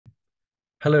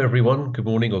Hello, everyone. Good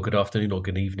morning, or good afternoon, or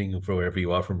good evening, from wherever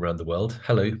you are from around the world.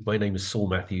 Hello, my name is Saul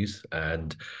Matthews,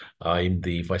 and I'm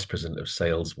the Vice President of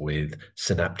Sales with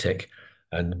Synaptec.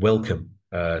 And welcome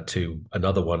to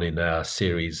another one in our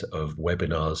series of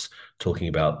webinars talking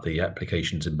about the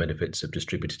applications and benefits of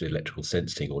distributed electrical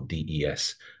sensing, or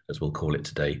DES, as we'll call it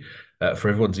today. For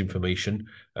everyone's information,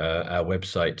 our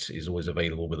website is always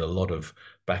available with a lot of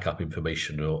backup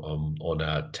information on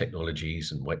our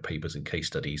technologies and white papers and case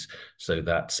studies. So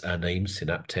that's our name,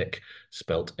 Synaptec,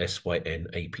 spelt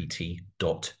SYNAPT.EC.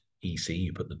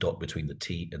 You put the dot between the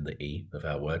T and the E of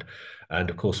our word. And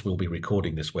of course, we'll be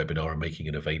recording this webinar and making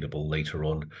it available later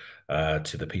on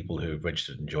to the people who have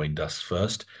registered and joined us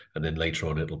first. And then later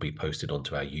on, it'll be posted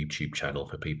onto our YouTube channel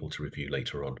for people to review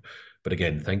later on. But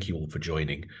again, thank you all for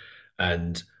joining.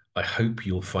 And I hope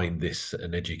you'll find this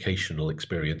an educational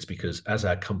experience, because as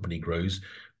our company grows,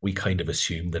 we kind of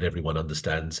assume that everyone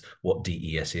understands what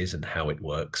DES is and how it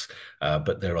works.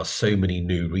 But there are so many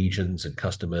new regions and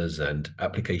customers and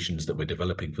applications that we're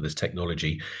developing for this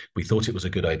technology. We thought it was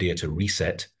a good idea to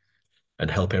reset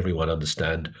and help everyone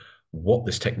understand what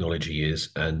this technology is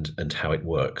and how it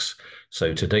works.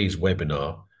 So today's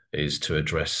webinar is to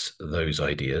address those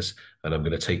ideas, and I'm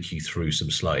going to take you through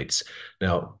some slides.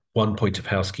 Now, one point of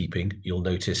housekeeping, you'll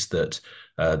notice that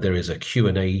there is a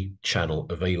Q&A channel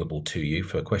available to you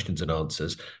for questions and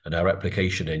answers, and our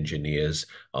application engineers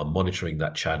are monitoring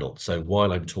that channel. So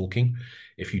while I'm talking,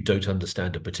 if you don't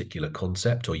understand a particular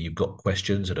concept or you've got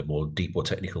questions at a more deep or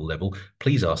technical level,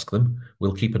 please ask them.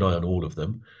 We'll keep an eye on all of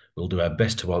them. We'll do our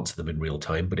best to answer them in real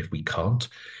time, but if we can't,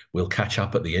 we'll catch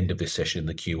up at the end of this session in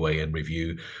the QA and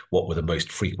review what were the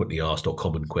most frequently asked or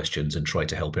common questions and try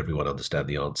to help everyone understand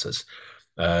the answers.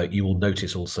 You will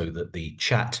notice also that the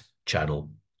chat channel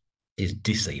is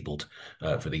disabled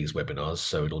for these webinars,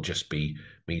 so it'll just be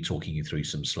me talking you through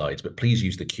some slides, but please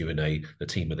use the Q&A. The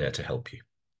team are there to help you.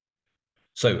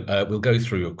 So we'll go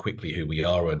through quickly who we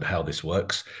are and how this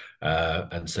works.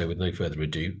 And so with no further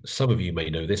ado, some of you may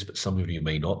know this, but some of you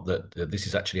may not, that this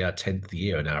is actually our 10th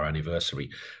year and our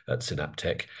anniversary at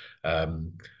Synaptec.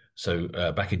 So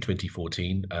back in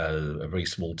 2014, a very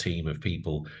small team of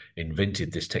people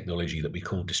invented this technology that we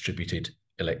call distributed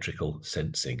electrical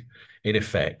sensing. In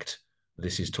effect,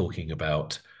 this is talking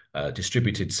about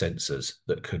distributed sensors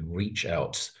that can reach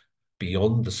out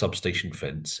beyond the substation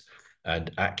fence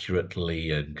and accurately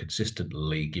and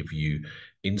consistently give you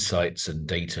insights and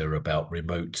data about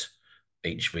remote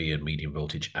HV and medium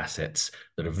voltage assets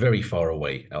that are very far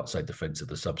away outside the fence of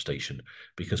the substation,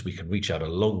 because we can reach out a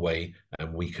long way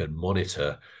and we can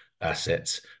monitor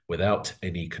assets without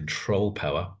any control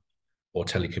power or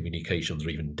telecommunications or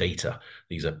even data.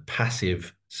 These are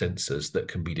passive sensors that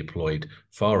can be deployed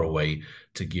far away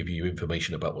to give you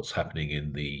information about what's happening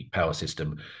in the power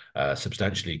system,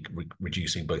 substantially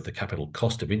reducing both the capital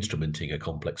cost of instrumenting a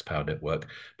complex power network,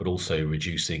 but also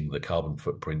reducing the carbon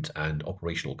footprint and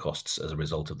operational costs as a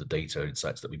result of the data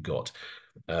insights that we've got.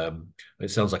 It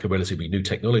sounds like a relatively new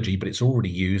technology, but it's already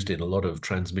used in a lot of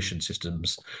transmission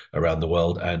systems around the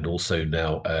world, and also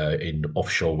now in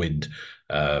offshore wind.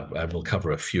 And we'll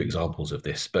cover a few examples of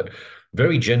this. But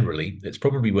very generally, it's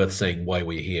probably worth saying why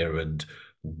we're here and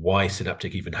why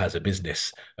Synaptec even has a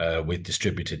business with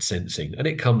distributed sensing. And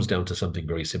it comes down to something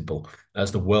very simple.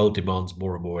 As the world demands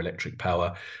more and more electric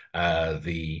power,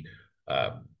 the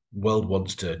world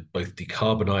wants to both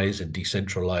decarbonize and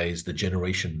decentralize the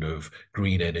generation of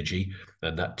green energy,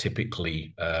 and that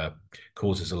typically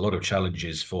causes a lot of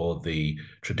challenges for the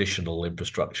traditional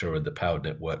infrastructure and the power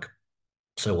network.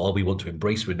 So while we want to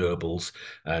embrace renewables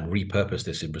and repurpose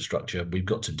this infrastructure, we've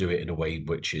got to do it in a way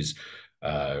which is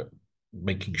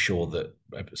making sure that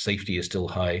safety is still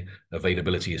high,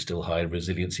 availability is still high,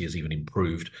 resiliency is even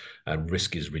improved, and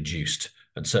risk is reduced,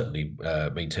 and certainly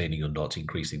maintaining or not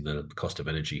increasing the cost of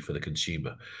energy for the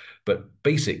consumer. But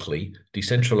basically,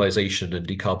 decentralization and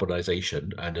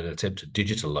decarbonization and an attempt to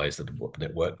digitalize the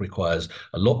network requires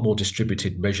a lot more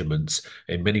distributed measurements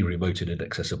in many remote and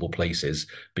inaccessible places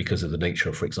because of the nature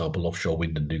of, for example, offshore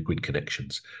wind and new grid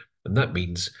connections. And that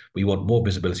means we want more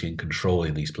visibility and control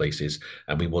in these places,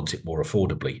 and we want it more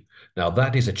affordably. Now,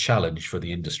 that is a challenge for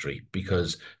the industry,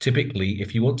 because typically,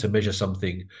 if you want to measure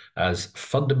something as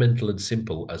fundamental and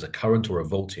simple as a current or a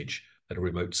voltage at a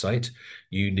remote site,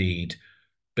 you need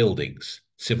buildings,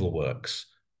 civil works,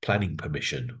 planning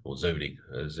permission, or zoning,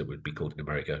 as it would be called in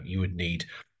America. You would need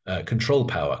control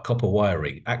power, copper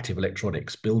wiring, active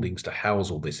electronics, buildings to house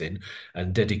all this in,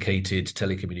 and dedicated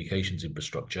telecommunications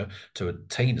infrastructure to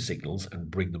obtain signals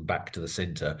and bring them back to the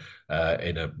center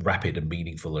in a rapid and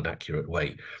meaningful and accurate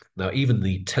way. Now, even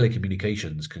the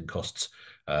telecommunications can cost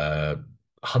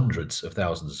hundreds of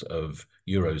thousands of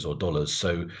euros or dollars.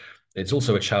 So it's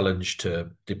also a challenge to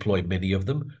deploy many of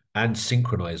them and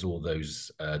synchronize all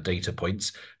those data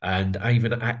points and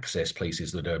even access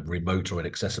places that are remote or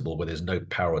inaccessible where there's no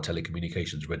power or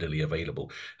telecommunications readily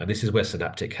available. And this is where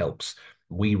Synaptec helps.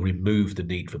 We remove the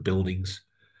need for buildings,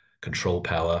 control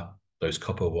power, those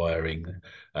copper wiring,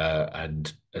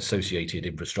 and associated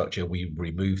infrastructure. We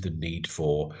remove the need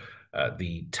for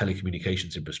the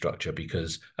telecommunications infrastructure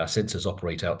because our sensors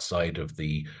operate outside of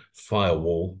the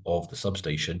firewall of the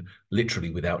substation, literally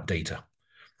without data.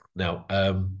 Now,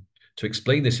 to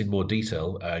explain this in more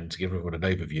detail and to give everyone an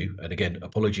overview, and again,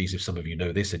 apologies if some of you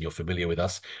know this and you're familiar with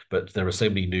us, but there are so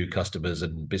many new customers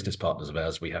and business partners of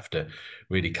ours, we have to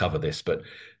really cover this. But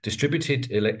distributed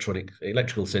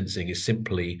electrical sensing is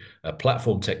simply a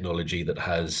platform technology that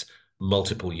has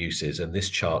multiple uses, and this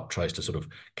chart tries to sort of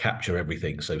capture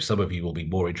everything. So some of you will be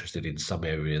more interested in some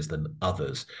areas than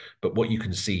others, but what you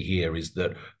can see here is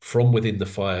that from within the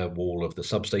firewall of the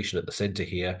substation at the center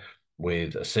here,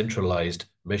 with a centralized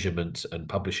measurement and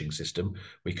publishing system,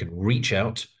 we can reach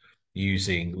out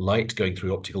using light going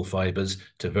through optical fibers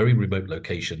to very remote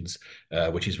locations,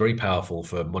 which is very powerful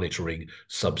for monitoring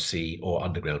subsea or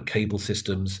underground cable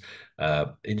systems,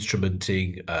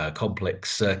 instrumenting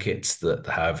complex circuits that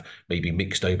have maybe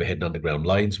mixed overhead and underground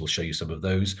lines. We'll show you some of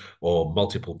those, or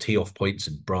multiple tee-off points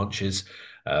and branches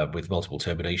with multiple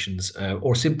terminations,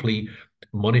 or simply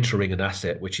monitoring an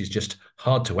asset which is just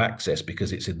hard to access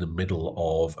because it's in the middle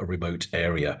of a remote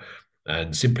area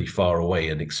and simply far away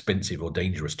and expensive or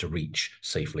dangerous to reach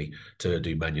safely to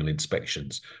do manual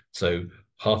inspections. So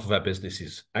half of our business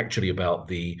is actually about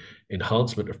the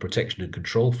enhancement of protection and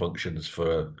control functions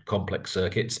for complex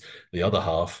circuits. The other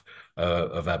half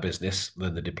of our business,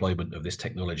 then the deployment of this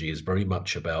technology, is very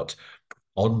much about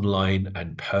online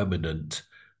and permanent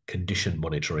condition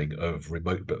monitoring of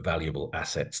remote but valuable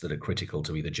assets that are critical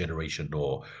to either generation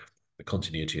or the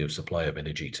continuity of supply of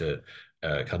energy to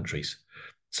countries.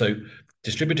 So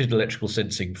distributed electrical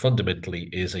sensing fundamentally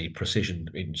is a precision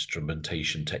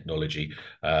instrumentation technology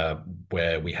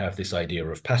where we have this idea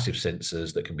of passive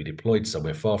sensors that can be deployed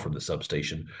somewhere far from the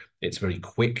substation. It's very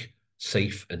quick,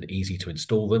 safe, and easy to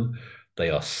install them. They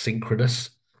are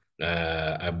synchronous,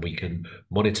 and we can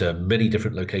monitor many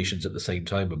different locations at the same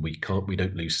time, and we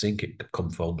don't lose sync. It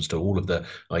conforms to all of the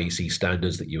IEC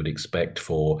standards that you would expect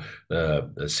for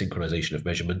synchronization of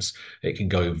measurements. It can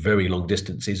go very long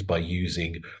distances by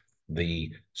using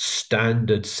the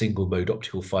standard single mode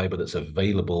optical fiber that's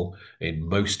available in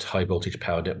most high voltage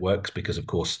power networks, because of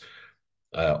course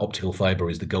optical fiber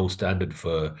is the gold standard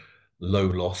for low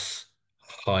loss,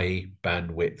 high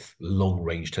bandwidth, long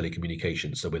range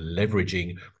telecommunications. So we're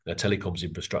leveraging a telecoms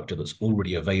infrastructure that's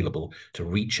already available to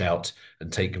reach out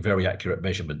and take very accurate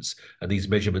measurements. And these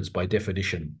measurements, by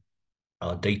definition,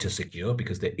 are data secure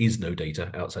because there is no data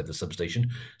outside the substation,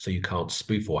 so you can't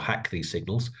spoof or hack these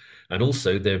signals. And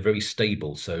also they're very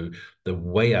stable. So the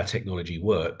way our technology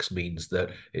works means that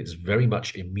it's very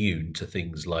much immune to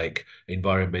things like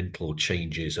environmental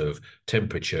changes of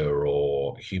temperature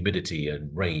or humidity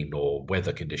and rain or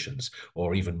weather conditions,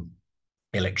 or even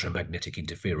electromagnetic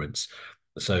interference.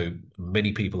 So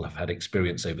many people have had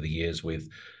experience over the years with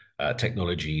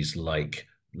technologies like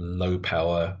low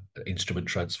power instrument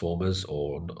transformers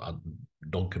or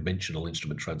non-conventional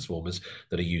instrument transformers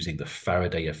that are using the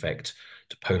Faraday effect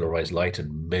to polarize light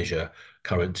and measure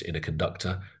current in a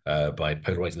conductor by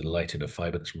polarizing the light in a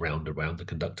fiber that's round around the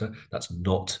conductor. That's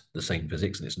not the same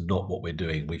physics, and it's not what we're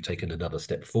doing. We've taken another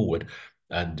step forward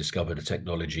and discovered a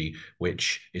technology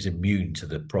which is immune to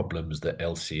the problems that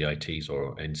LCITs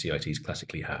or NCITs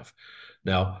classically have.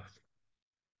 Now,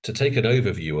 to take an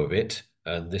overview of it,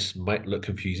 and this might look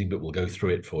confusing, but we'll go through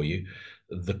it for you.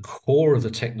 The core of the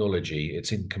technology,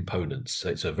 it's in components. So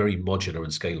it's a very modular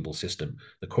and scalable system.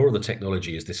 The core of the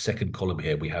technology is this second column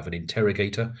here. We have an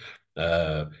interrogator,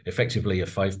 effectively a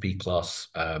 5P class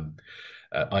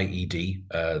IED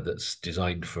that's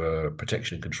designed for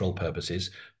protection and control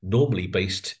purposes, normally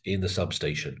based in the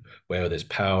substation where there's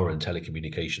power and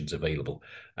telecommunications available.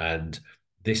 And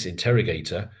this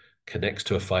interrogator connects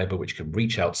to a fiber which can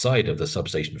reach outside of the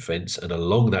substation fence, and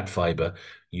along that fiber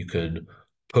you can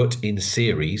put in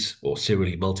series or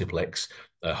serially multiplex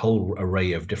a whole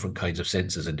array of different kinds of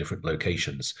sensors in different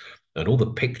locations. And all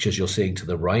the pictures you're seeing to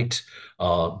the right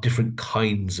are different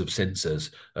kinds of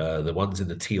sensors. The ones in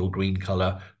the teal green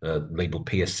color, labeled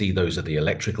PSC, those are the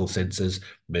electrical sensors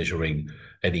measuring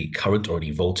any current or any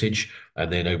voltage.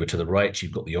 And then over to the right,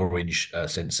 you've got the orange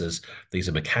sensors. These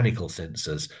are mechanical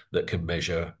sensors that can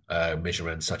measure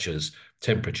measurements such as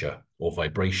temperature or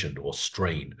vibration or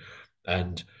strain.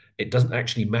 And it doesn't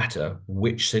actually matter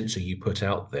which sensor you put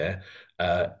out there.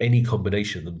 Any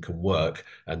combination of them can work,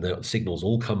 and the signals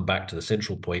all come back to the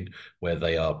central point where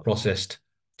they are processed,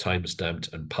 time-stamped,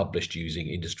 and published using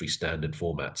industry standard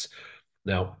formats.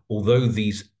 Now, although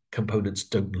these components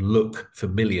don't look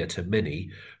familiar to many,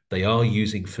 they are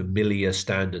using familiar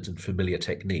standards and familiar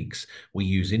techniques. We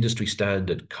use industry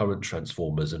standard current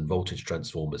transformers and voltage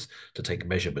transformers to take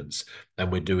measurements,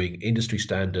 and we're doing industry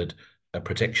standard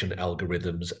protection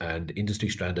algorithms and industry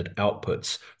standard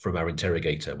outputs from our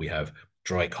interrogator. We have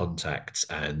dry contacts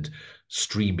and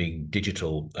streaming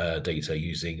digital data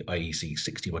using IEC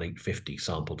 61850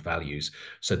 sampled values.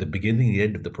 So the beginning and the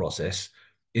end of the process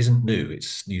isn't new.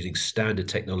 It's using standard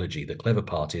technology. The clever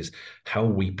part is how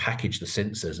we package the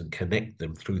sensors and connect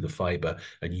them through the fiber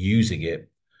and using it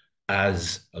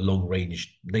as a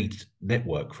long-range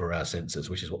network for our sensors,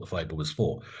 which is what the fiber was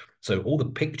for. So all the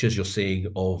pictures you're seeing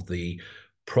of the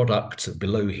product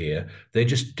below here, they're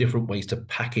just different ways to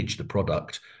package the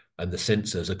product and the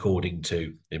sensors according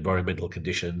to environmental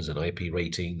conditions and IP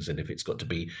ratings, and if it's got to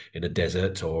be in a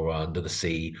desert or under the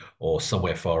sea or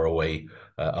somewhere far away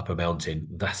up a mountain,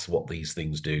 that's what these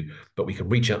things do. But we can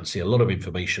reach out and see a lot of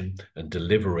information and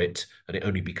deliver it, and it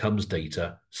only becomes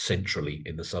data centrally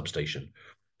in the substation.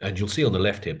 And you'll see on the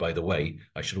left here, by the way,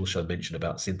 I should also mention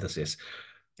about synthesis.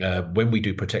 When we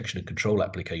do protection and control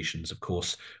applications, of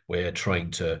course, we're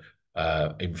trying to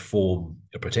inform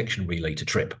a protection relay to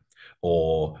trip,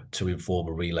 or to inform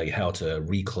a relay how to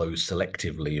reclose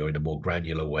selectively or in a more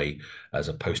granular way as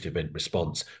a post-event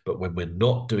response. But when we're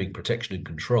not doing protection and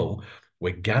control,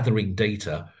 we're gathering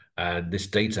data, and this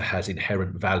data has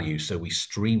inherent value. So we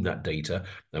stream that data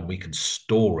and we can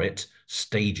store it,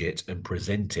 stage it, and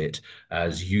present it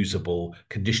as usable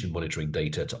condition monitoring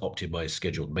data to optimize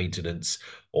scheduled maintenance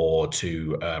or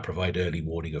to provide early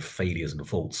warning of failures and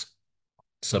faults.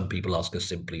 Some people ask us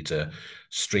simply to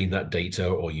stream that data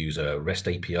or use a REST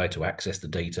API to access the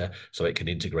data so it can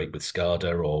integrate with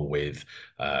SCADA or with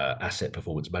asset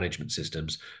performance management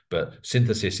systems. But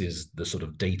Synthesis is the sort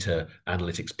of data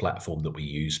analytics platform that we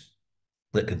use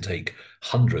that can take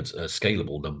hundreds, a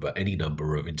scalable number, any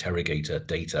number of interrogator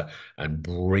data and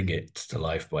bring it to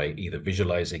life by either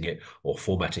visualizing it or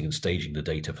formatting and staging the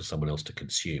data for someone else to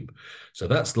consume. So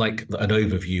that's like an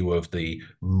overview of the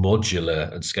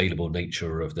modular and scalable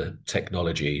nature of the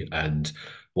technology and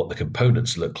what the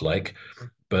components look like.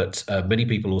 But many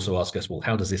people also ask us, well,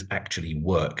 how does this actually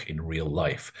work in real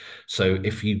life? So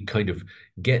if you kind of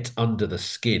get under the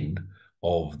skin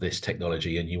of this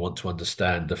technology and you want to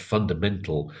understand the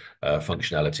fundamental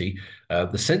functionality, the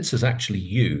sensors actually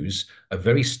use a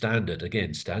very standard,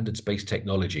 again, standards-based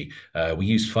technology. We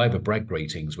use fiber Bragg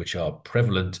ratings, which are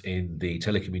prevalent in the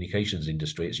telecommunications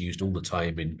industry. It's used all the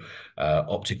time in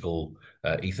optical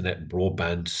Ethernet and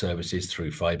broadband services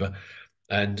through fiber.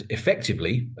 And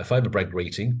effectively, a fiber Bragg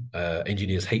rating,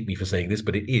 engineers hate me for saying this,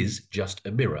 but it is just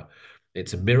a mirror.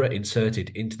 It's a mirror inserted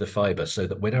into the fiber so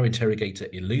that when our interrogator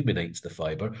illuminates the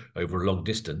fiber over a long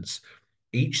distance,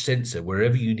 each sensor,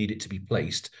 wherever you need it to be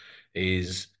placed,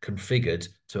 is configured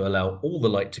to allow all the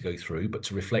light to go through, but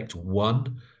to reflect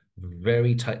one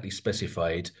very tightly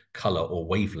specified color or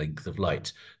wavelength of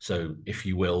light. So if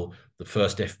you will, the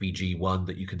first FBG one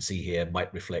that you can see here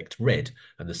might reflect red,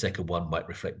 and the second one might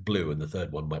reflect blue, and the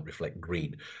third one might reflect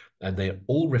green. And they're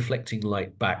all reflecting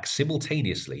light back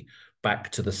simultaneously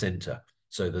back to the center,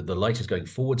 so that the light is going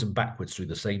forwards and backwards through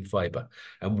the same fiber.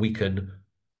 And we can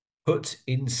put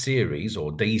in series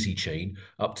or daisy chain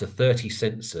up to 30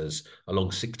 sensors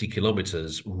along 60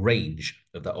 kilometers range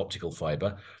of that optical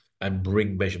fiber and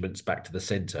bring measurements back to the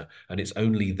center. And it's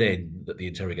only then that the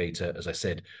interrogator, as I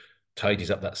said, tidies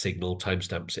up that signal,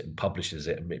 timestamps it, and publishes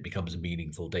it, and it becomes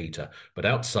meaningful data. But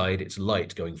outside, it's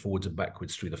light going forwards and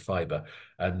backwards through the fiber.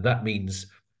 And that means,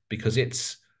 because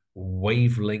it's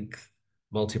wavelength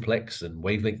multiplex and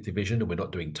wavelength division, and we're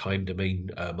not doing time domain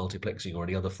multiplexing or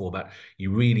any other format, you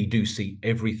really do see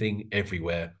everything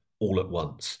everywhere all at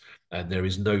once. And there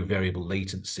is no variable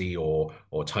latency or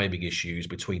timing issues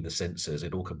between the sensors.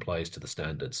 It all complies to the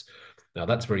standards. Now,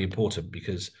 that's very important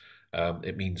because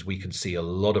it means we can see a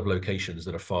lot of locations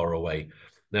that are far away.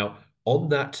 Now, on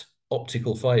that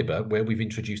optical fiber, where we've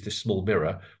introduced this small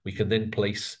mirror, we can then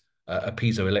place a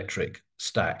piezoelectric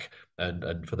stack.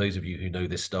 And for those of you who know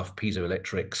this stuff,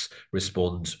 piezoelectrics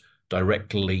respond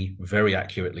directly, very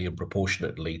accurately, and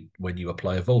proportionately when you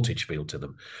apply a voltage field to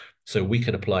them. So we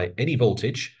can apply any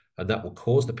voltage, and that will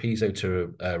cause the piezo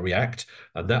to react,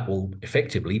 and that will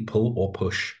effectively pull or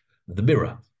push the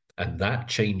mirror. And that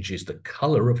changes the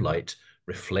color of light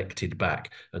reflected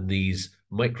back. And these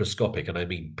microscopic, and I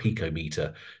mean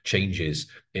picometer, changes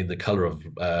in the color of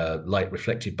light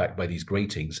reflected back by these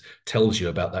gratings tells you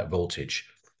about that voltage.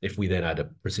 If we then add a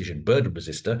precision burden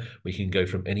resistor, we can go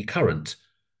from any current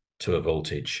to a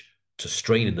voltage, to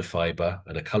strain in the fiber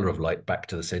and a color of light back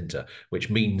to the center, which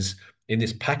means in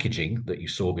this packaging that you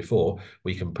saw before,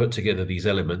 we can put together these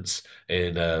elements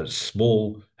in a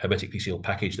small hermetically sealed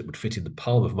package that would fit in the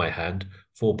palm of my hand,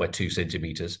 4 by 2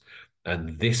 centimeters.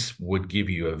 And this would give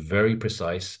you a very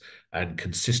precise and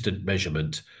consistent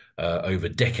measurement over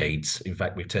decades. In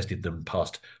fact, we've tested them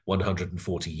past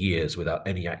 140 years without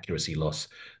any accuracy loss.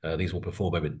 These will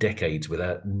perform over decades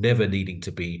without never needing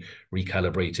to be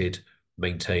recalibrated,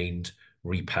 maintained,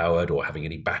 repowered, or having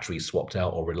any batteries swapped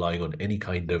out, or relying on any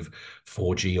kind of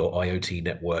 4G or IoT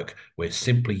network. We're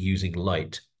simply using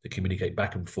light to communicate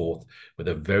back and forth with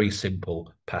a very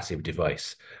simple passive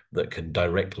device that can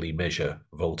directly measure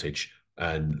voltage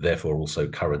and therefore also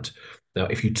current. Now,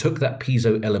 if you took that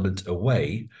piezo element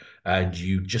away and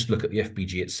you just look at the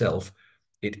FPG itself,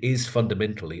 it is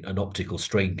fundamentally an optical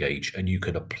strain gauge, and you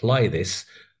can apply this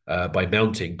by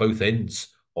mounting both ends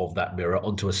of that mirror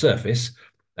onto a surface.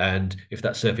 And if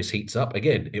that surface heats up,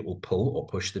 again, it will pull or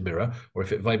push the mirror, or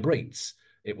if it vibrates,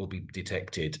 it will be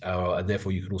detected. And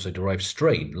therefore, you can also derive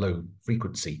strain, low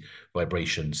frequency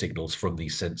vibration signals from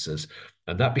these sensors.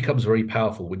 And that becomes very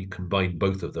powerful when you combine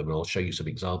both of them. And I'll show you some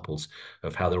examples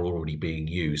of how they're already being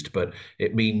used. But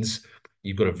it means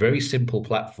you've got a very simple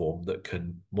platform that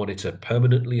can monitor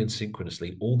permanently and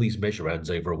synchronously all these measurands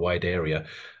over a wide area.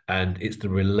 And it's the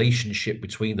relationship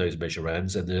between those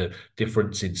measurands and the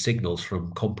difference in signals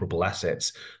from comparable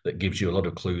assets that gives you a lot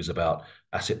of clues about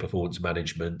asset performance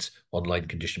management, online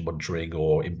condition monitoring,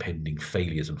 or impending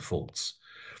failures and faults.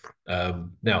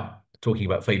 Now, talking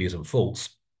about failures and faults,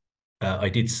 I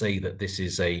did say that this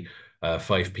is a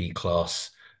 5P class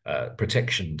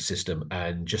protection system.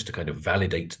 And just to kind of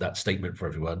validate that statement for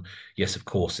everyone, yes, of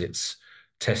course, it's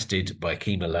tested by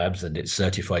Kima Labs and it's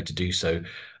certified to do so.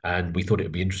 And we thought it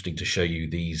would be interesting to show you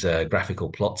these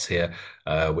graphical plots here,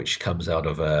 which comes out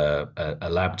of a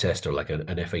lab test, or like an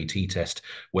FAT test,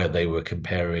 where they were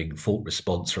comparing fault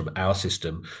response from our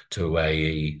system to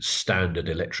a standard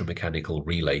electromechanical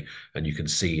relay. And you can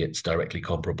see it's directly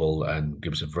comparable and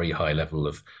gives a very high level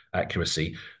of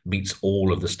accuracy, meets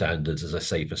all of the standards, as I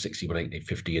say, for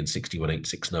 61850 and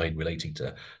 61869 relating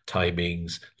to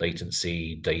timings,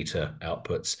 latency, data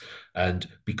outputs. And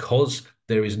because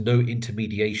there is no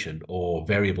intermediation or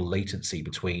variable latency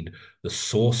between the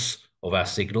source of our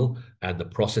signal and the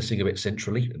processing of it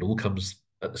centrally, it all comes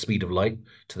at the speed of light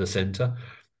to the center.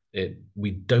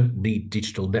 We don't need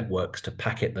digital networks to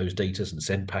packet those data and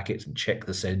send packets and check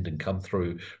the send and come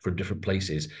through from different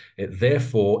places. It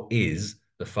therefore is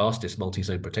the fastest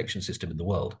multi-zone protection system in the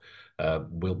world.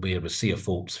 We'll be able to see a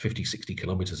fault 50, 60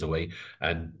 kilometers away,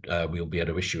 and we'll be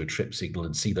able to issue a trip signal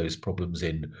and see those problems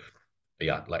in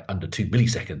like under 2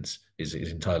 milliseconds is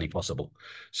entirely possible.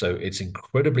 So it's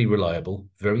incredibly reliable,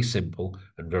 very simple,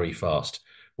 and very fast.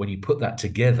 When you put that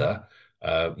together,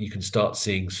 you can start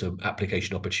seeing some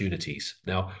application opportunities.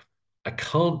 Now, I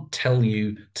can't tell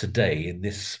you today in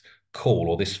this call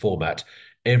or this format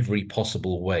every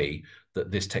possible way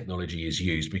that this technology is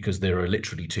used, because there are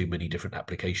literally too many different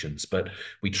applications. But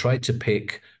we tried to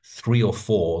pick 3 or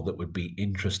 4 that would be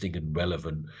interesting and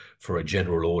relevant for a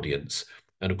general audience.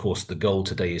 And of course, the goal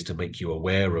today is to make you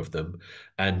aware of them.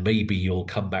 And maybe you'll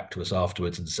come back to us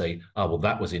afterwards and say, oh, well,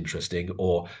 that was interesting.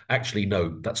 Or actually,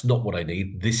 no, that's not what I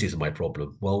need. This is my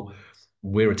problem. Well,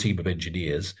 we're a team of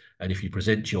engineers. And if you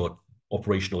present your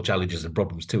operational challenges and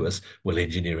problems to us, we'll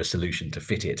engineer a solution to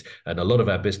fit it. And a lot of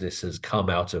our business has come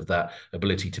out of that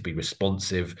ability to be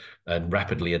responsive and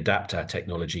rapidly adapt our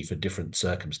technology for different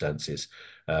circumstances.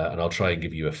 And I'll try and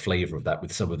give you a flavor of that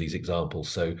with some of these examples.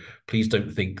 So please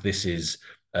don't think this is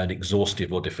an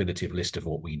exhaustive or definitive list of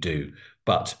what we do.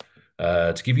 But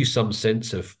to give you some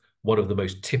sense of one of the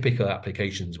most typical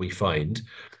applications we find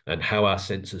and how our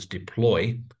sensors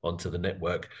deploy onto the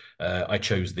network, I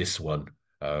chose this one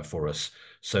for us.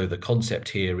 So the concept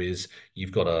here is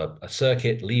you've got a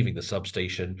circuit leaving the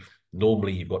substation.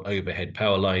 Normally you've got overhead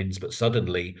power lines, but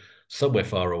suddenly somewhere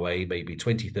far away, maybe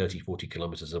 20, 30, 40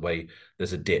 kilometers away,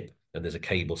 there's a dip and there's a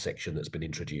cable section that's been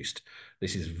introduced.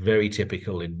 This is very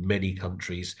typical in many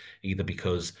countries, either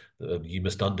because You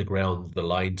must underground the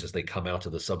lines as they come out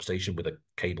of the substation with a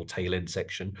cable tail end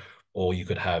section, or you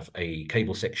could have a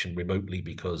cable section remotely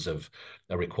because of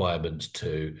a requirement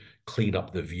to clean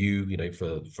up the view,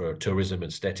 for tourism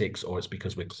and aesthetics, or it's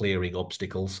because we're clearing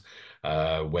obstacles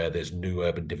where there's new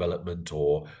urban development,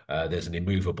 or there's an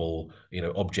immovable,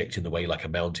 object in the way, like a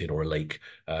mountain or a lake.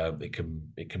 It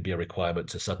can be a requirement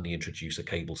to suddenly introduce a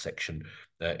cable section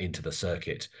into the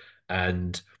circuit,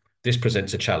 and this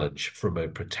presents a challenge from a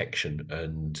protection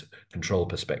and control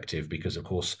perspective because, of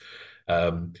course,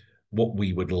 what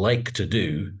we would like to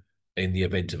do in the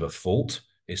event of a fault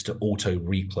is to auto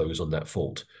reclose on that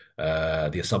fault.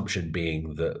 The assumption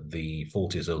being that the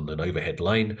fault is on an overhead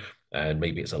line, and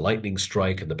maybe it's a lightning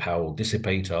strike and the power will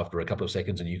dissipate after a couple of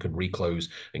seconds and you can reclose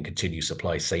and continue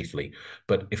supply safely.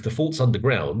 But if the fault's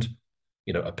underground,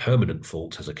 a permanent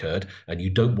fault has occurred and you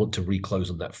don't want to reclose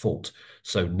on that fault.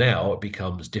 So now it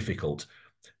becomes difficult.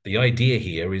 The idea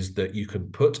here is that you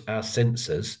can put our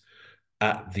sensors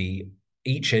at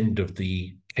each end of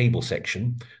the cable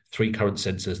section, 3 current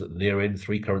sensors at the near end,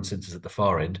 3 current sensors at the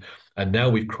far end, and now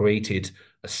we've created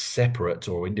a separate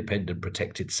or independent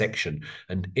protected section.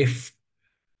 And if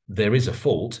there is a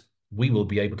fault, we will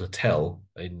be able to tell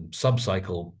in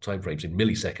sub-cycle timeframes, in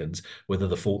milliseconds, whether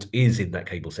the fault is in that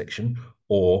cable section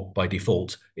or by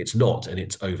default it's not and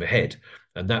it's overhead.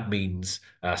 And that means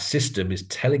our system is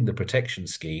telling the protection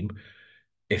scheme,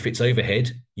 if it's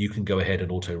overhead, you can go ahead and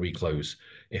auto reclose.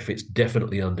 If it's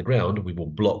definitely underground, we will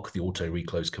block the auto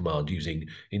reclose command using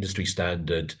industry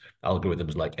standard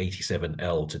algorithms like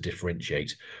 87L to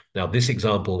differentiate. Now, this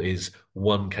example is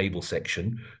one cable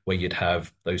section where you'd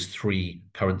have those 3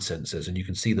 current sensors, and you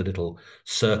can see the little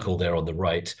circle there on the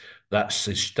right. That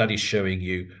is showing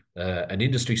you an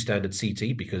industry standard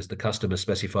CT because the customer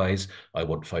specifies, I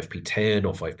want 5p10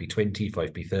 or 5p20,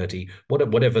 5p30,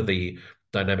 whatever the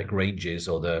dynamic ranges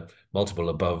or the multiple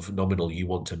above nominal you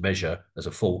want to measure as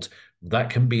a fault, that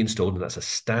can be installed, and that's a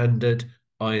standard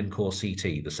iron core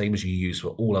CT, the same as you use for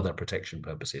all other protection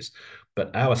purposes.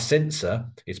 But our sensor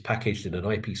is packaged in an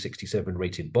IP67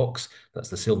 rated box. That's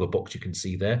the silver box you can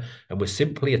see there. And we're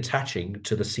simply attaching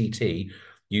to the CT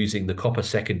using the copper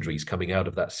secondaries coming out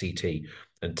of that CT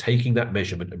and taking that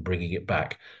measurement and bringing it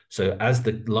back. So as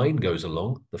the line goes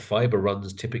along, the fiber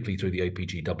runs typically through the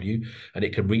OPGW and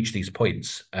it can reach these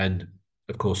points. And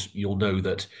of course, you'll know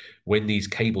that when these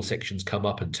cable sections come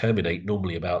up and terminate,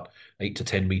 normally about 8 to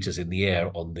 10 meters in the air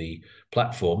on the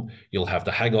platform, you'll have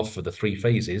the hang off for the 3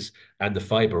 phases, and the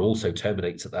fiber also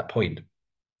terminates at that point.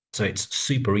 So it's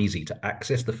super easy to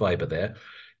access the fiber there,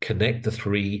 connect the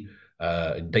 3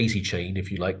 daisy chain,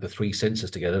 if you like, the 3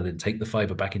 sensors together, then take the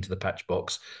fiber back into the patch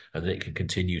box, and then it can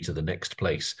continue to the next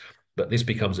place. But this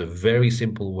becomes a very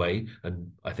simple way,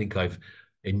 and I think I've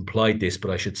implied this, but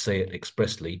I should say it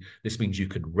expressly. This means you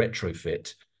can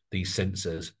retrofit these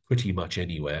sensors pretty much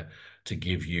anywhere to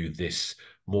give you this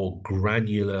more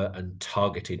granular and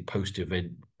targeted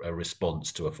post-event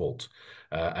response to a fault.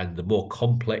 And the more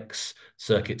complex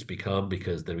circuits become,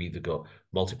 because they've either got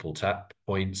multiple tap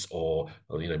points or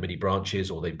many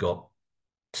branches, or they've got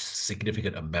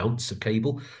significant amounts of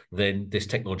cable, then this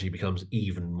technology becomes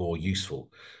even more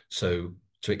useful. So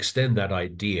to extend that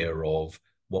idea of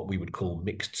what we would call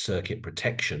mixed circuit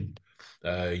protection,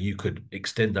 you could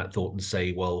extend that thought and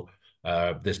say, well,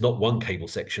 there's not one cable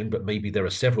section, but maybe there are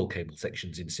several cable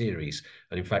sections in series.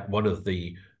 And in fact, one of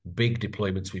the big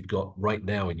deployments we've got right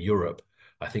now in Europe,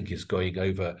 I think, is going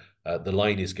over, the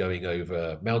line is going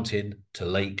over mountain to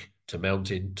lake to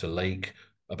mountain to lake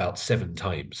about 7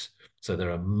 times. So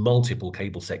there are multiple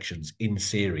cable sections in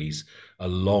series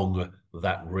along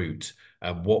that route.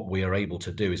 And what we are able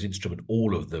to do is instrument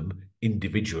all of them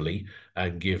individually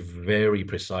and give very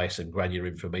precise and granular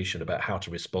information about how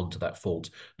to respond to that fault,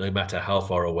 no matter how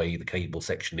far away the cable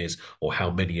section is or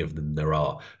how many of them there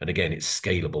are. And again, it's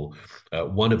scalable.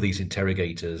 One of these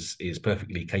interrogators is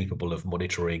perfectly capable of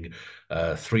monitoring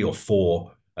 3 or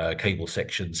 4 cable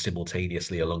sections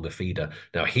simultaneously along the feeder.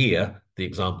 Now here, the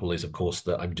example is, of course,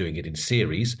 that I'm doing it in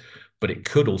series, but it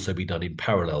could also be done in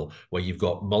parallel, where you've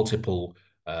got multiple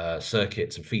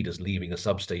circuits and feeders leaving a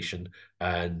substation,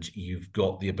 and you've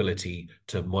got the ability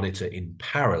to monitor in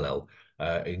parallel,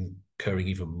 incurring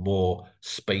even more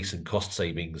space and cost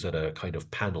savings at a kind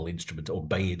of panel instrument or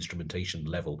bay instrumentation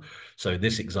level. So in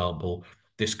this example,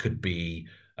 this could be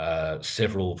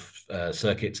several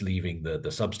circuits leaving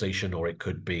the substation, or it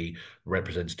could be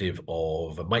representative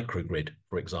of a microgrid,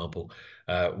 for example,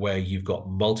 where you've got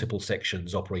multiple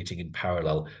sections operating in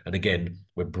parallel. And again,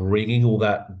 we're bringing all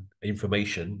that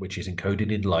information, which is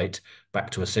encoded in light, back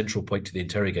to a central point to the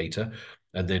interrogator.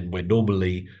 And then we're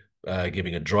normally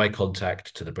giving a dry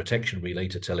contact to the protection relay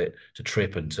to tell it to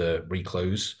trip and to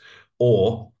reclose,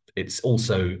 or it's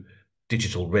also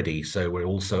digital ready. So we're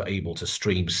also able to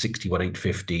stream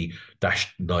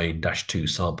 61850-9-2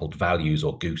 sampled values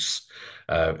or goose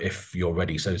if you're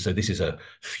ready. So this is a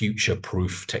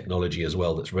future-proof technology as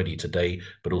well that's ready today,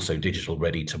 but also digital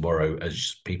ready tomorrow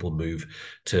as people move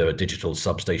to a digital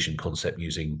substation concept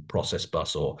using process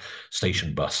bus or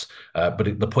station bus.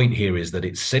 But the point here is that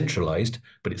it's centralized,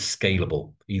 but it's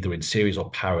scalable, either in series or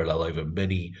parallel over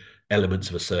many elements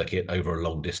of a circuit over a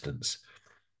long distance.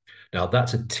 Now,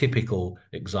 that's a typical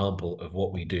example of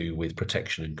what we do with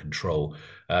protection and control.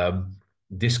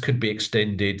 This could be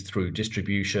extended through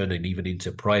distribution and even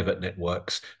into private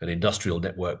networks and industrial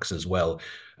networks as well.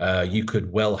 You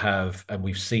could well have, and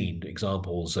we've seen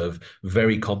examples of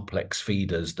very complex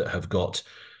feeders that have got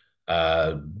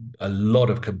a lot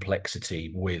of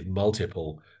complexity with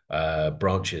multiple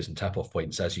branches and tap-off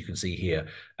points, as you can see here.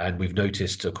 And we've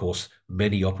noticed, of course,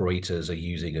 many operators are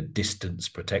using a distance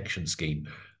protection scheme,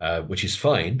 which is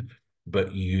fine,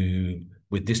 but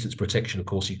with distance protection, of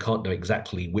course, you can't know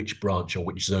exactly which branch or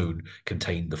which zone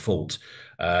contained the fault.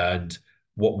 And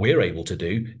what we're able to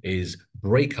do is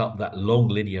break up that long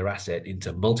linear asset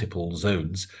into multiple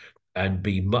zones and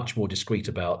be much more discrete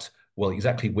about, well,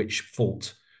 exactly which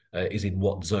fault is in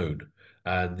what zone.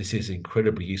 And this is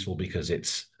incredibly useful because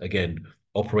it's, again,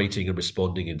 operating and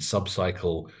responding in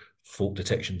sub-cycle fault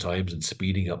detection times and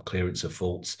speeding up clearance of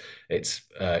faults. It's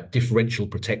differential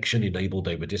protection enabled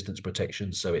over distance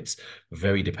protection. So it's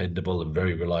very dependable and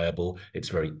very reliable. It's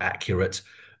very accurate.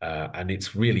 And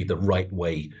it's really the right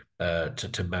way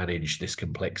to manage this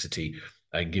complexity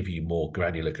and give you more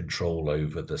granular control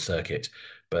over the circuit.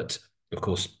 But of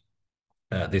course,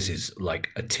 this is like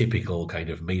a typical kind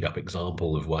of made up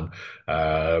example of one.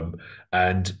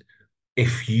 And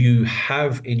if you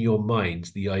have in your mind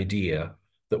the idea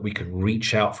that we can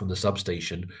reach out from the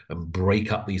substation and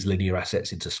break up these linear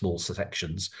assets into small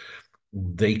sections,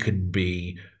 they can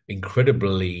be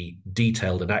incredibly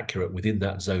detailed and accurate within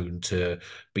that zone to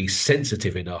be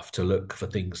sensitive enough to look for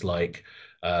things like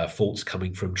faults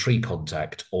coming from tree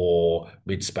contact or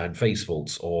mid-span phase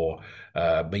faults, or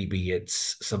maybe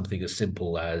it's something as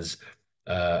simple as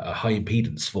a high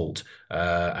impedance fault,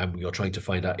 and you're trying to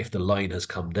find out if the line has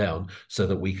come down so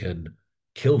that we can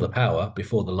kill the power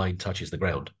before the line touches the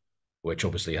ground, which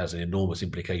obviously has an enormous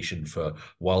implication for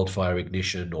wildfire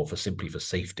ignition or for simply for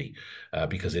safety,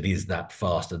 because it is that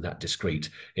fast and that discrete.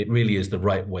 It really is the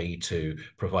right way to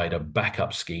provide a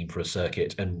backup scheme for a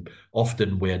circuit. And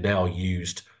often we're now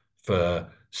used for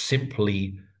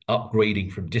simply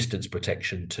upgrading from distance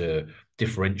protection to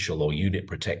differential or unit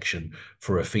protection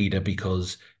for a feeder,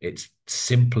 because it's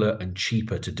simpler and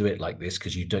cheaper to do it like this,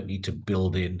 because you don't need to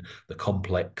build in the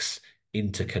complex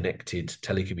interconnected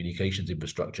telecommunications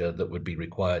infrastructure that would be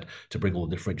required to bring all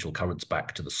the differential currents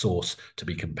back to the source to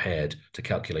be compared to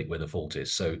calculate where the fault is.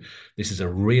 So this is a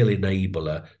real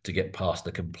enabler to get past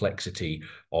the complexity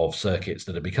of circuits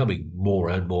that are becoming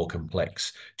more and more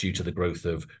complex due to the growth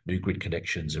of new grid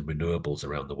connections and renewables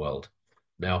around the world.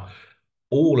 Now,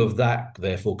 all of that,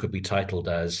 therefore, could be titled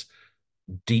as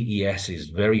DES is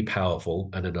very powerful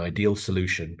and an ideal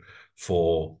solution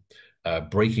for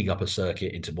breaking up a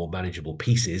circuit into more manageable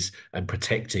pieces and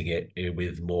protecting it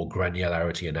with more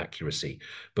granularity and accuracy.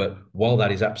 But while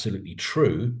that is absolutely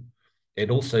true, it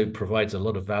also provides a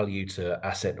lot of value to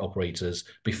asset operators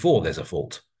before there's a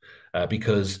fault,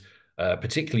 because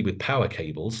particularly with power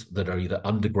cables that are either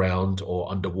underground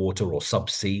or underwater or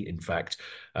subsea, in fact,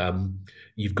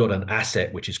 you've got an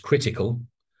asset which is critical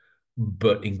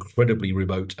but incredibly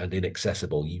remote and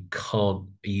inaccessible. You can't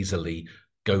easily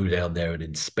go down there and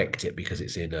inspect it because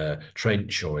it's in a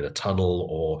trench or in a tunnel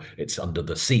or it's under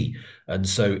the sea. And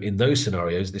so in those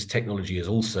scenarios, this technology is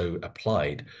also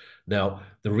applied. Now,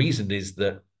 the reason is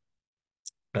that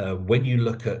when you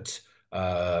look at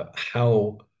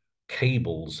how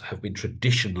cables have been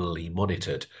traditionally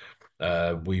monitored,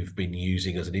 we've been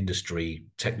using as an industry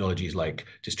technologies like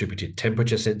distributed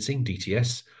temperature sensing,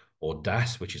 DTS, or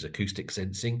DAS, which is acoustic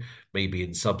sensing. Maybe in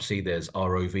subsea, there's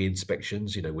ROV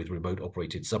inspections, with remote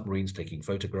operated submarines taking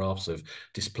photographs of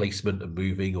displacement and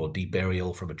moving or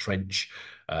deburial from a trench.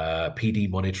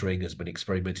 PD monitoring has been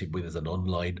experimented with as an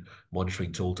online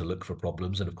monitoring tool to look for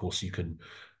problems. And of course, you can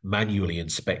manually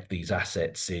inspect these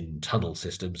assets in tunnel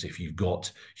systems if you've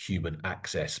got human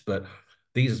access. But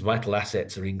these vital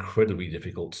assets are incredibly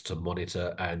difficult to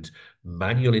monitor, and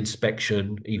manual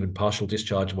inspection, even partial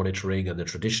discharge monitoring, and the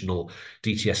traditional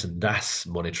DTS and DAS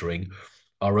monitoring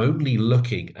are only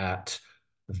looking at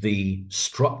the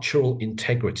structural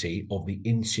integrity of the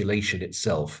insulation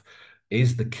itself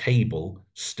is the cable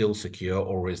still secure,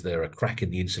 or is there a crack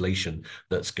in the insulation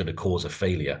that's going to cause a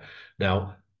failure?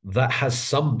 Now, that has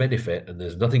some benefit, and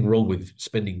there's nothing wrong with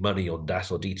spending money on DAS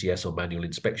or DTS or manual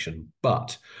inspection,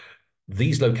 but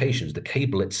these locations, the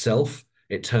cable itself,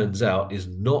 it turns out, is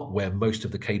not where most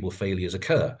of the cable failures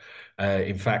occur.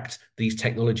 In fact, these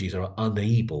technologies are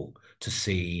unable to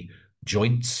see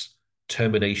joints,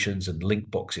 terminations, and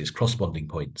link boxes, cross-bonding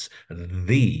points. And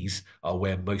these are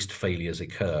where most failures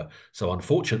occur. So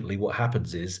unfortunately, what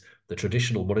happens is the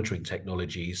traditional monitoring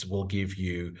technologies will give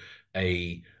you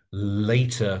a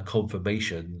later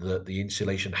confirmation that the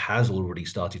insulation has already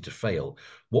started to fail.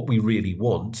 What we really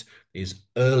want is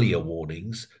earlier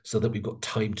warnings so that we've got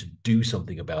time to do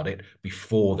something about it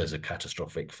before there's a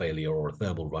catastrophic failure or a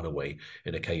thermal runaway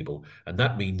in a cable. And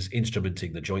that means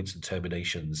instrumenting the joints and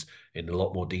terminations in a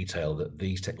lot more detail that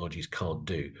these technologies can't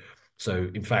do. So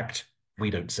in fact, we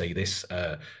don't say this.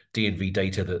 DNV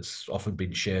data that's often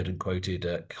been shared and quoted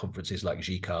at conferences like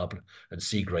GCARB and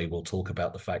Seagray will talk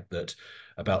about the fact that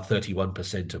about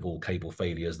 31% of all cable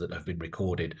failures that have been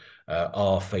recorded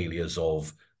are failures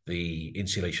of the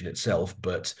insulation itself,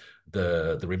 but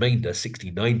the remainder,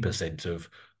 69% of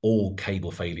all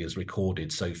cable failures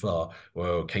recorded so far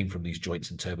came from these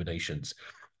joints and terminations.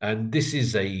 And this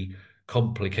is a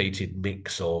complicated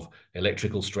mix of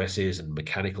electrical stresses and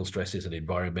mechanical stresses and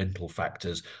environmental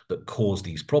factors that cause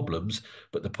these problems.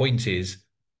 But the point is,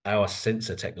 our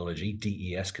sensor technology,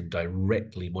 DES, can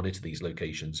directly monitor these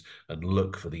locations and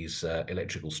look for these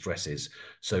electrical stresses.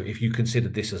 So if you consider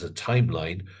this as a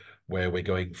timeline where we're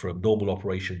going from normal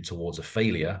operation towards a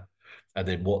failure, and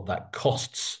then what that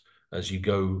costs as you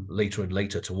go later and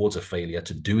later towards a failure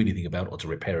to do anything about or to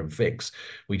repair and fix,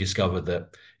 we discover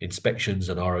that inspections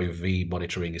and ROV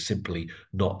monitoring is simply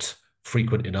not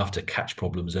frequent enough to catch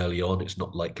problems early on. It's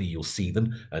not likely you'll see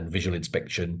them, and visual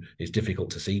inspection is difficult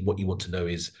to see. What you want to know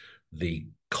is the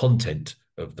content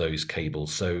of those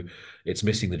cables. So it's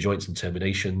missing the joints and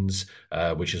terminations,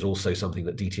 which is also something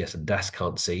that DTS and DAS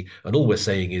can't see. And all we're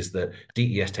saying is that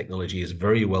DES technology is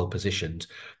very well positioned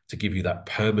to give you that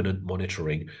permanent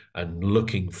monitoring and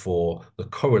looking for the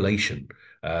correlation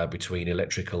between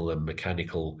electrical and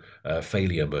mechanical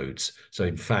failure modes. So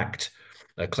in fact,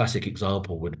 a classic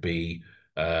example would be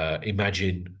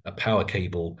imagine a power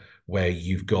cable where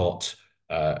you've got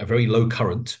a very low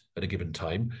current at a given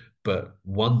time, but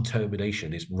one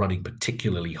termination is running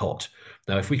particularly hot.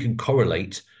 Now, if we can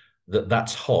correlate that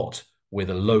that's hot with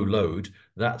a low load,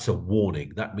 that's a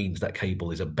warning. That means that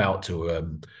cable is about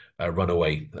to run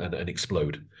away and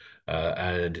explode.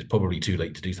 And it's probably too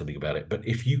late to do something about it. But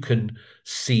if you can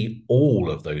see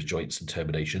all of those joints and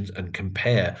terminations and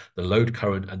compare the load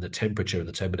current and the temperature of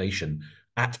the termination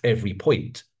at every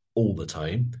point all the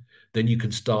time, then you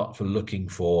can start for looking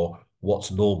for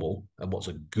what's normal and what's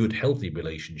a good, healthy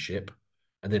relationship,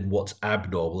 and then what's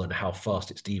abnormal and how fast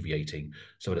it's deviating.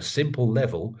 So at a simple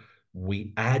level,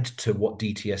 we add to what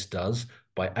DTS does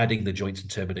by adding the joints and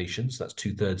terminations. That's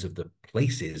 2/3 of the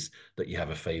places that you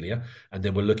have a failure. And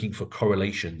then we're looking for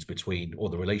correlations between, or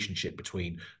the relationship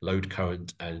between load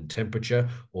current and temperature,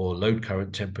 or load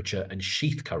current, temperature, and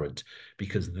sheath current,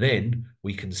 because then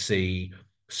we can see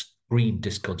screen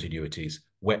discontinuities,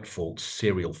 wet faults,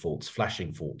 serial faults,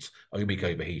 flashing faults, ohmic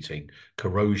overheating,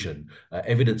 corrosion,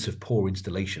 evidence of poor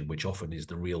installation, which often is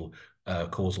the real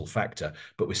causal factor.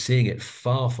 But we're seeing it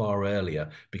far, far earlier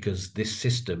because this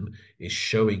system is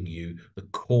showing you the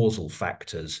causal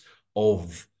factors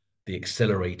of the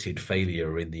accelerated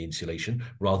failure in the insulation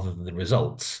rather than the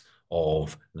results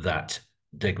of that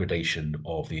degradation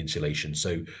of the insulation.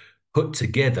 So put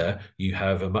together, you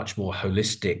have a much more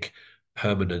holistic,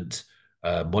 permanent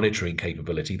monitoring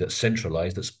capability that's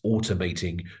centralized, that's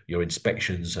automating your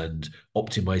inspections and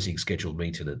optimizing scheduled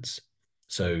maintenance.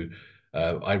 So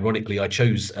ironically, I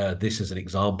chose this as an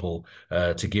example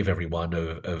to give everyone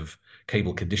of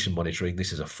cable condition monitoring.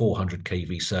 This is a 400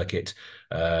 kV circuit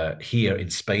here in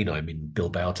Spain. I'm in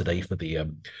Bilbao today for the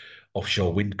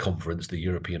offshore wind conference, the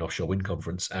European Offshore Wind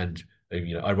Conference, and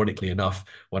ironically enough,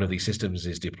 one of these systems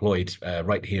is deployed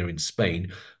right here in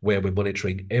Spain, where we're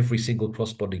monitoring every single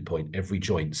cross-bonding point, every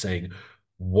joint, saying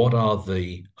what are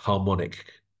the harmonic,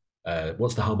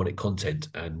 what's the harmonic content,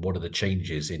 and what are the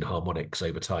changes in harmonics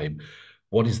over time.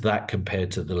 What is that compared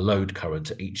to the load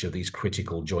current at each of these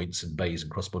critical joints and bays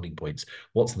and cross-bonding points?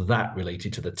 What's that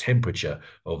related to the temperature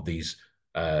of these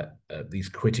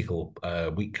critical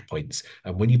weak points?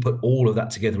 And when you put all of that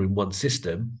together in one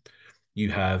system, you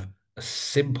have a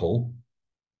simple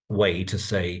way to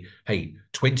say, hey,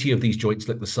 20 of these joints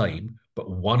look the same, but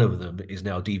one of them is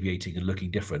now deviating and looking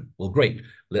different. Well, great.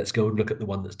 Let's go and look at the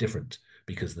one that's different,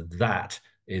 because that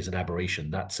is an aberration.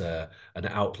 That's an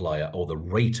outlier, or the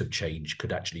rate of change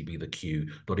could actually be the cue,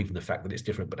 not even the fact that it's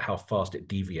different, but how fast it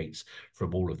deviates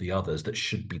from all of the others that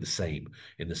should be the same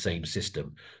in the same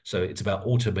system. So it's about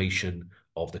automation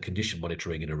of the condition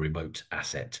monitoring in a remote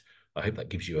asset. I hope that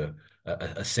gives you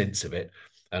a sense of it.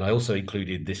 And I also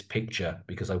included this picture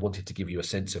because I wanted to give you a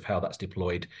sense of how that's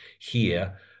deployed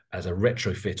here as a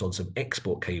retrofit on some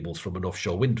export cables from an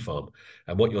offshore wind farm.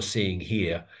 And what you're seeing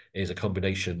here is a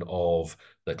combination of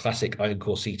the classic iron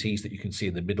core CTs that you can see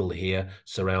in the middle here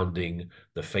surrounding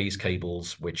the phase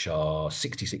cables, which are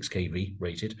 66 kV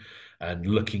rated, and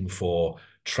looking for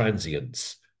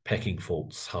transients, pecking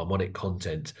faults, harmonic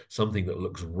content, something that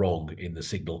looks wrong in the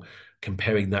signal,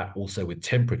 comparing that also with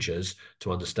temperatures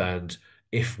to understand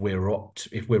if we're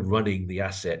running the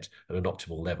asset at an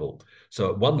optimal level. So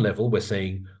at one level, we're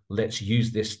saying, let's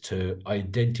use this to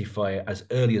identify as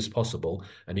early as possible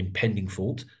an impending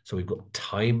fault. So we've got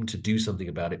time to do something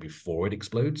about it before it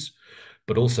explodes.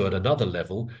 But also at another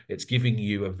level, it's giving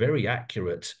you a very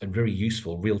accurate and very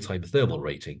useful real-time thermal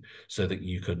rating so that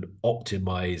you can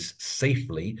optimize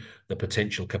safely the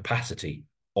potential capacity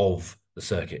of the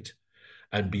circuit.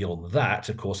 And beyond that,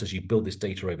 of course, as you build this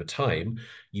data over time,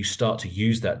 you start to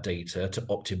use that data to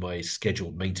optimize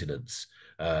scheduled maintenance.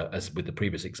 As with the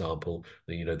previous example,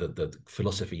 the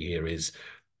philosophy here is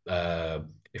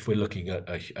if we're looking at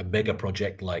a mega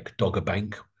project like Dogger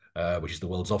Bank, which is the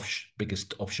world's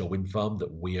biggest offshore wind farm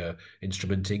that we are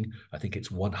instrumenting. I think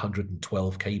it's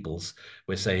 112 cables.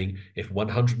 We're saying if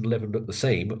 111 look the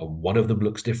same and one of them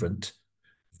looks different,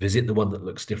 visit the one that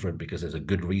looks different because there's a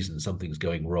good reason something's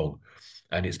going wrong.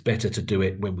 And it's better to do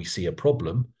it when we see a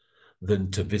problem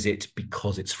than to visit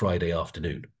because it's Friday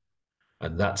afternoon.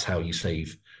 And that's how you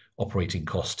save operating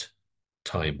cost,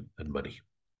 time, and money.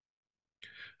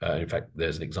 In fact,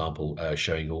 there's an example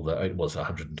showing all the, it was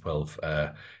 112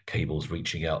 cables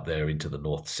reaching out there into the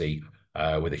North Sea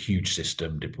with a huge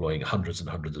system deploying hundreds and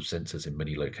hundreds of sensors in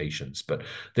many locations. But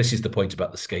this is the point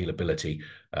about the scalability.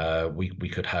 We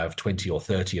could have 20 or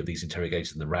 30 of these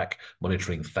interrogators in the rack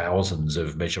monitoring thousands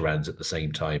of measurands at the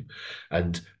same time.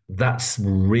 And that's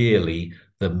really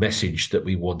the message that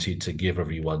we wanted to give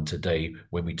everyone today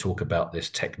when we talk about this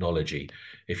technology.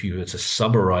 If you were to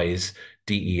summarize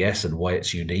DES and why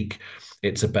it's unique,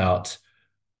 it's about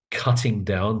cutting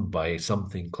down by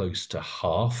something close to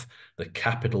half the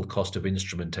capital cost of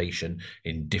instrumentation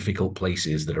in difficult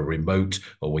places that are remote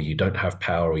or where you don't have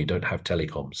power or you don't have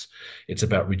telecoms. It's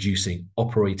about reducing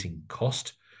operating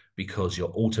cost because you're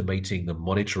automating the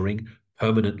monitoring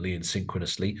permanently and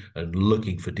synchronously and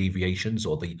looking for deviations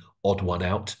or the odd one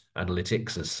out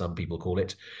analytics, as some people call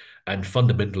it. And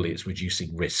fundamentally, it's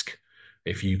reducing risk.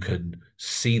 If you can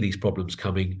see these problems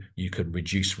coming, you can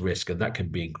reduce risk, and that can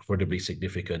be incredibly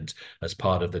significant as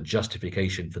part of the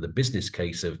justification for the business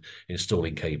case of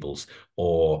installing cables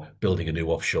or building a new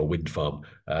offshore wind farm.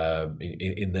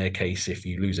 In their case, if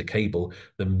you lose a cable,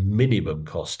 the minimum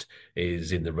cost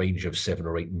is in the range of 7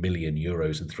 or 8 million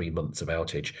euros in 3 months of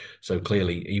outage. So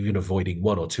clearly, even avoiding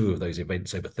one or two of those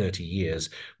events over 30 years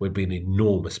would be an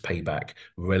enormous payback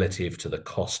relative to the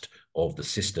cost of the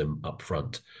system up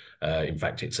front. In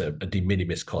fact, it's a de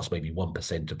minimis cost, maybe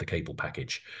 1% of the cable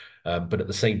package. But at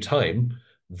the same time,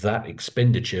 that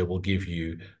expenditure will give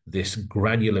you this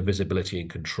granular visibility and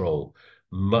control,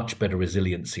 much better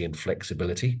resiliency and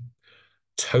flexibility,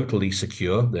 totally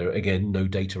secure. There, again, no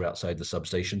data outside the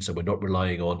substation. So we're not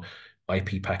relying on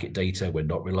IP packet data. We're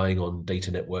not relying on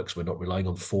data networks. We're not relying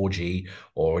on 4G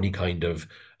or any kind of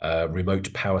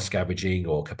remote power scavenging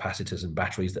or capacitors and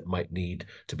batteries that might need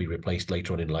to be replaced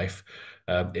later on in life.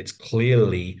 It's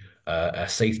clearly a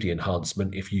safety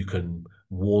enhancement if you can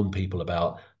warn people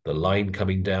about the line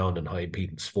coming down and high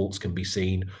impedance faults can be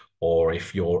seen, or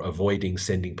if you're avoiding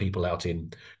sending people out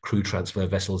in crew transfer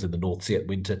vessels in the North Sea at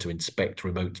winter to inspect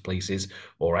remote places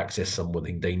or access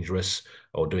something dangerous,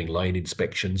 or doing line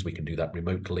inspections, we can do that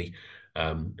remotely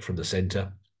from the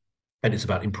center. And it's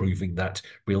about improving that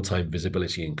real-time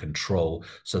visibility and control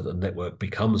so that the network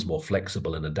becomes more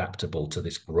flexible and adaptable to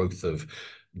this growth of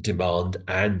demand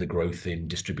and the growth in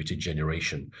distributed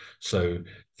generation. So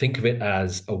think of it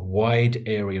as a wide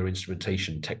area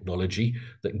instrumentation technology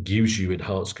that gives you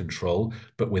enhanced control,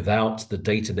 but without the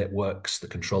data networks, the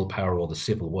control power, or the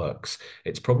civil works.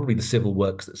 It's probably the civil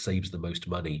works that saves the most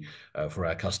money for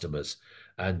our customers.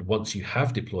 And once you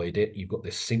have deployed it, you've got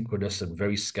this synchronous and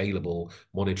very scalable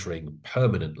monitoring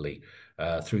permanently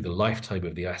through the lifetime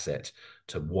of the asset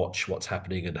to watch what's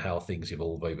happening and how things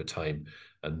evolve over time.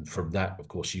 And from that, of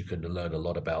course, you can learn a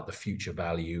lot about the future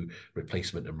value,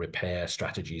 replacement and repair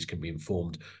strategies can be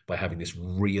informed by having this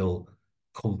real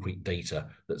concrete data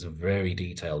that's very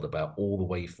detailed about all the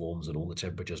waveforms and all the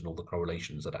temperatures and all the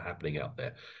correlations that are happening out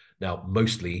there. Now,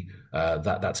 mostly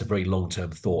that's a very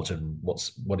long-term thought, and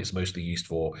what it's mostly used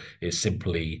for is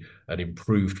simply an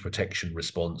improved protection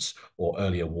response or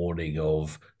earlier warning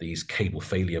of these cable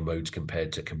failure modes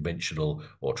compared to conventional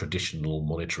or traditional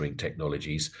monitoring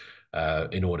technologies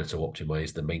in order to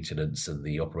optimize the maintenance and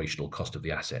the operational cost of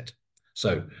the asset.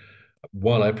 So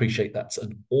while I appreciate that's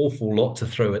an awful lot to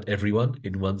throw at everyone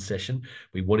in one session,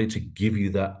 we wanted to give you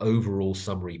that overall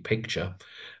summary picture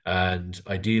and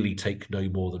ideally take no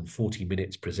more than 40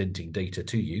 minutes presenting data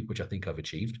to you, which I think I've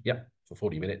achieved. Yeah, for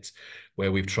 40 minutes,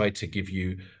 where we've tried to give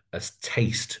you a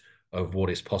taste of what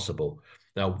is possible.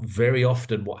 Now, very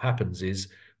often what happens is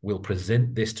we'll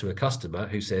present this to a customer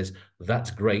who says, that's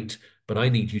great, but I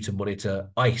need you to monitor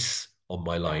ice on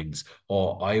my lines,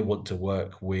 or I want to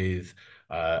work with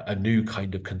a new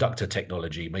kind of conductor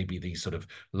technology, maybe these sort of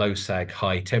low sag,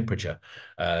 high temperature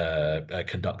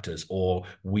conductors, or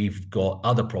we've got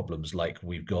other problems like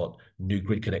we've got new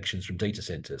grid connections from data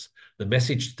centers. The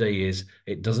message today is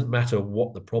it doesn't matter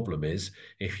what the problem is.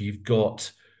 If you've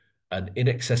got an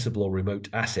inaccessible or remote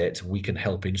asset, we can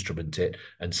help instrument it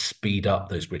and speed up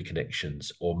those grid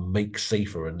connections or make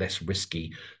safer and less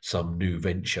risky some new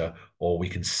venture, or we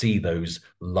can see those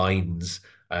lines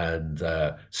and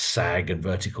sag and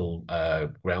vertical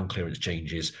ground clearance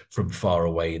changes from far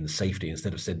away in safety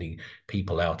instead of sending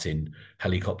people out in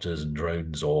helicopters and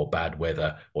drones or bad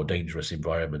weather or dangerous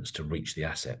environments to reach the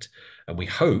asset. And we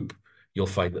hope you'll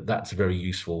find that that's very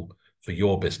useful for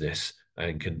your business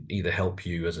and can either help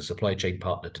you as a supply chain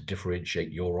partner to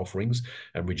differentiate your offerings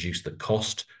and reduce the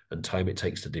cost and time it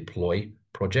takes to deploy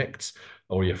projects,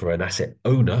 or if you're an asset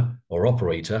owner or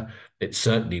operator, it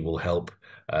certainly will help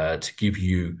to give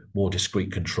you more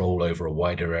discrete control over a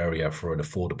wider area for an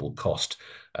affordable cost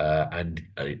and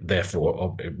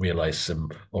therefore realize some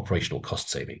operational cost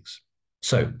savings.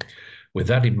 So with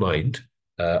that in mind,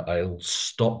 I'll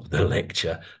stop the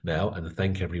lecture now and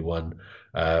thank everyone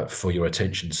for your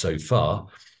attention so far.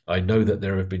 I know that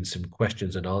there have been some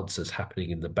questions and answers happening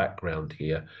in the background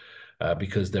here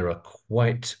because there are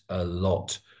quite a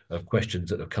lot of questions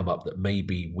that have come up that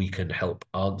maybe we can help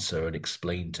answer and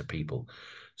explain to people.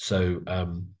 So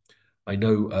I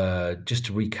know just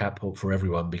to recap for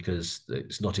everyone, because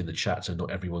it's not in the chat, so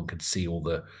not everyone can see all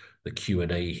the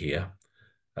Q&A here.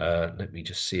 Let me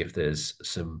just see if there's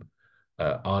some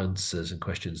answers and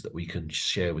questions that we can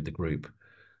share with the group.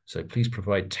 So please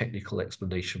provide technical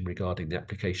explanation regarding the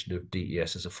application of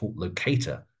DES as a fault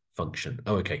locator function.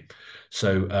 Oh, okay.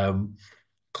 So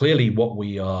clearly what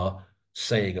we are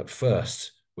saying at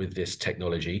first with this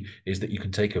technology is that you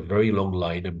can take a very long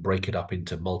line and break it up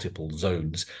into multiple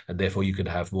zones, and therefore you can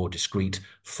have more discrete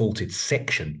faulted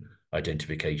section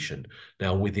identification.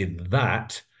 Now, within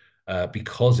that,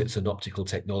 because it's an optical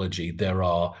technology, there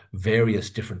are various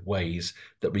different ways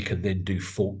that we can then do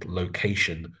fault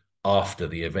location after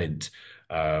the event.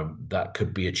 That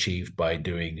could be achieved by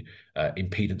doing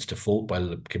impedance to fault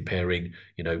by comparing,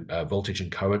 voltage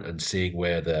and current and seeing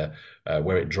where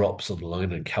it drops on the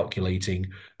line and calculating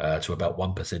to about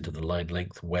 1% of the line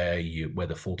length where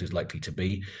the fault is likely to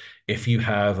be. If you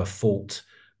have a fault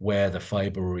where the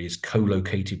fiber is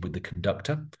co-located with the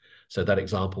conductor, so that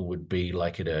example would be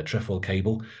like in a trefoil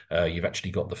cable, you've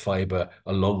actually got the fiber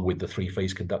along with the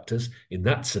three-phase conductors. In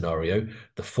that scenario,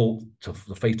 the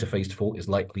face-to-face fault is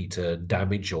likely to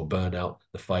damage or burn out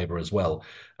the fiber as well.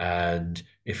 And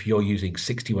if you're using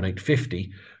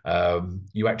 61850,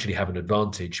 you actually have an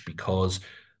advantage because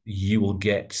you will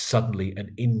get suddenly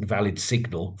an invalid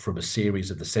signal from a series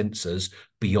of the sensors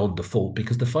beyond the fault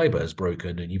because the fiber has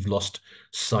broken and you've lost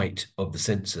sight of the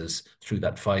sensors through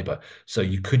that fiber. So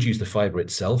you could use the fiber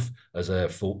itself as a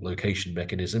fault location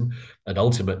mechanism. And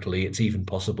ultimately, it's even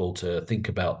possible to think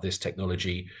about this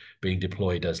technology being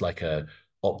deployed as like a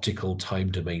optical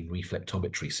time domain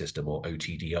reflectometry system, or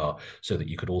OTDR, so that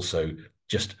you could also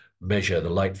just measure the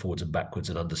light forwards and backwards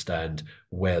and understand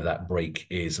where that break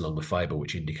is along the fiber,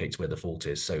 which indicates where the fault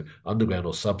is. So underground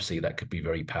or subsea, that could be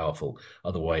very powerful.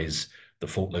 Otherwise, the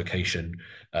fault location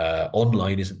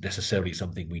online isn't necessarily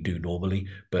something we do normally,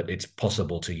 but it's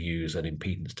possible to use an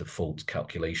impedance to fault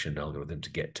calculation algorithm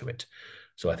to get to it.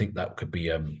 So I think that could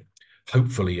be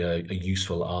hopefully a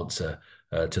useful answer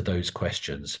to those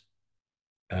questions.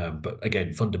 But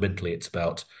again, fundamentally, it's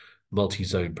about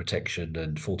multi-zone protection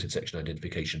and faulted section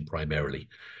identification primarily.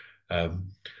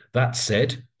 That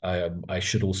said, I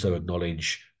should also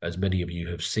acknowledge, as many of you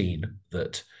have seen,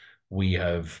 that we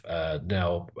have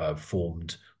now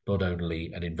formed not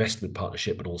only an investment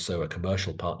partnership, but also a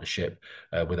commercial partnership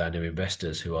with our new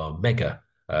investors who are Mega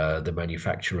the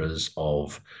manufacturers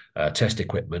of test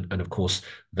equipment. And of course,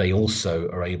 they also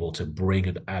are able to bring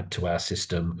and add to our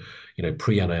system,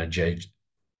 pre-energized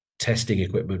testing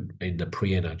equipment in the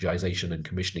pre-energization and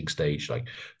commissioning stage, like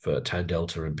for TAN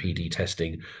Delta and PD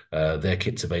testing. Their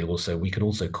kit's available, so we can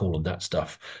also call on that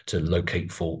stuff to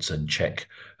locate faults and check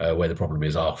where the problem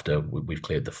is after we've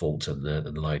cleared the fault and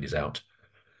the line is out.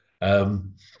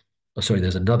 Um, Sorry,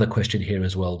 there's another question here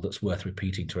as well that's worth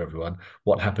repeating to everyone.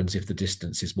 What happens if the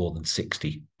distance is more than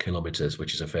 60 kilometers,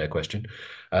 which is a fair question.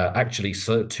 Actually,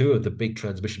 so two of the big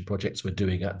transmission projects we're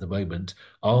doing at the moment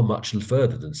are much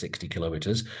further than 60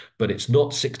 kilometers, but it's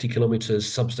not 60 kilometers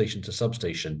substation to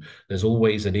substation. There's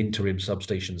always an interim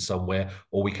substation somewhere,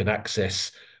 or we can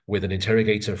access with an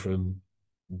interrogator from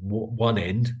one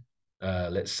end.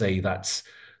 Let's say that's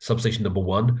substation number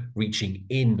one reaching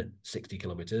in 60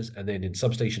 kilometers, and then in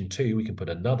substation two we can put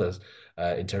another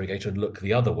interrogator and look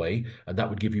the other way, and that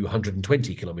would give you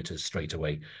 120 kilometers straight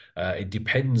away. It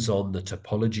depends on the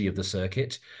topology of the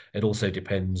circuit. It also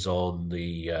depends on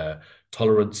the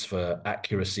tolerance for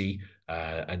accuracy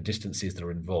and distances that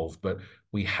are involved, but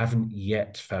we haven't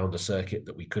yet found a circuit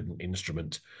that we couldn't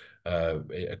instrument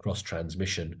across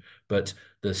transmission. But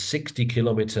the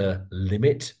 60-kilometer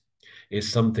limit is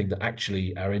something that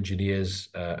actually our engineers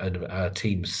and our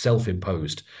team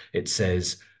self-imposed. It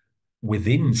says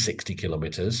within 60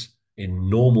 kilometers in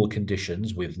normal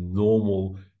conditions with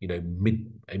normal,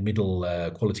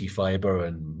 middle quality fiber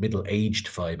and middle aged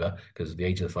fiber, because the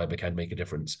age of the fiber can make a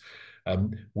difference.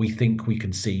 We think we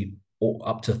can see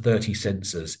up to 30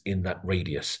 sensors in that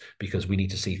radius, because we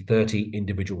need to see 30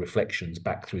 individual reflections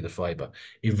back through the fiber.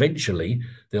 Eventually,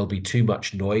 there'll be too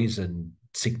much noise and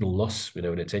signal loss, and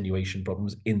attenuation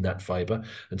problems in that fiber.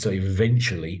 And so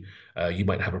eventually you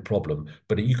might have a problem.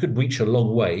 But you could reach a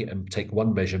long way and take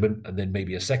one measurement and then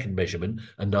maybe a second measurement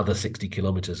another 60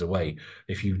 kilometers away.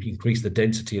 If you increase the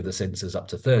density of the sensors up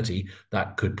to 30,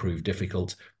 that could prove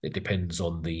difficult. It depends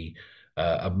on the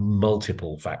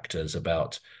multiple factors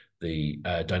about the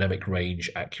dynamic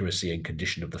range, accuracy and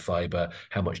condition of the fiber,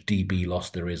 how much dB loss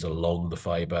there is along the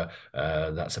fiber.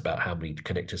 That's about how many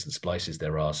connectors and splices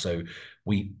there are. So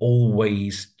we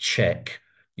always check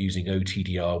using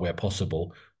OTDR where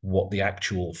possible what the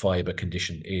actual fiber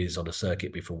condition is on a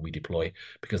circuit before we deploy,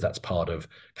 because that's part of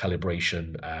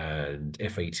calibration and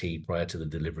FAT prior to the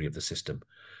delivery of the system.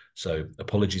 So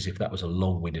apologies if that was a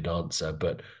long-winded answer,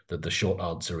 but the short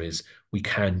answer is we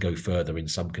can go further in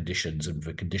some conditions, and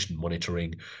for condition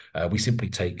monitoring, we simply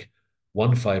take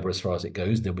one fiber as far as it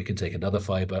goes, then we can take another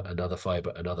fiber, another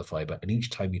fiber, another fiber, and each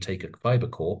time you take a fiber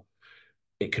core,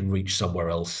 it can reach somewhere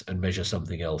else and measure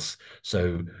something else.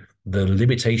 So the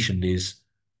limitation is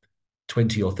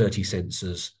 20 or 30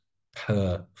 sensors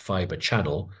per fiber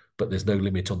channel, but there's no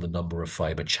limit on the number of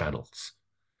fiber channels.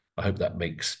 I hope that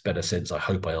makes better sense. I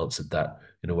hope I answered that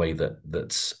in a way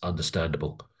that's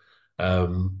understandable.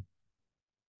 And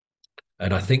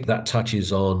I think that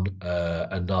touches on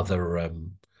another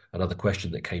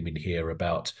question that came in here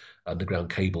about underground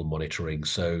cable monitoring.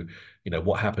 So,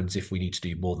 what happens if we need to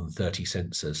do more than 30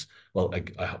 sensors? Well,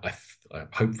 I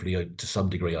hopefully to some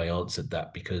degree I answered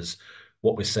that, because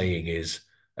what we're saying is,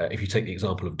 if you take the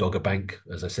example of Dogger Bank,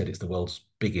 as I said, it's the world's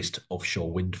biggest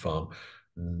offshore wind farm.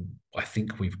 I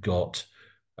think we've got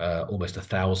almost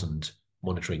 1,000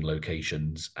 monitoring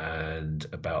locations and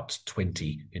about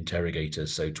 20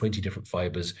 interrogators. So 20 different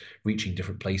fibers reaching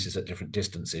different places at different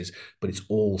distances, but it's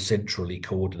all centrally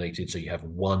coordinated. So you have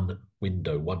one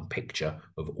window, one picture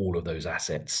of all of those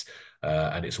assets,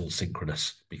 and it's all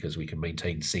synchronous because we can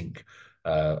maintain sync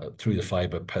through the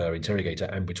fiber per interrogator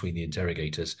and between the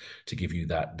interrogators to give you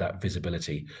that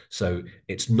visibility. So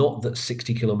it's not that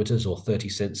 60 kilometers or 30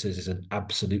 sensors is an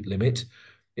absolute limit.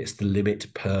 It's the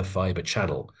limit per fiber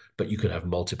channel, but you could have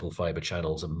multiple fiber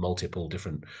channels and multiple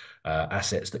different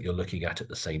assets that you're looking at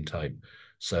the same time.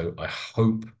 So I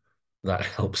hope that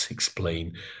helps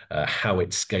explain how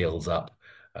it scales up,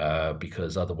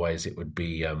 because otherwise it would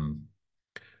be a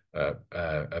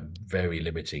very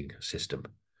limiting system.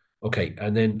 Okay,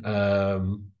 and then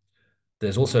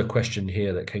there's also a question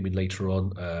here that came in later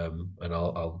on, and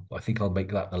I think I'll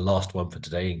make that the last one for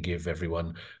today and give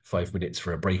everyone 5 minutes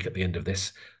for a break at the end of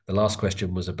this. The last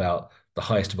question was about the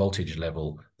highest voltage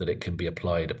level that it can be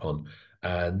applied upon,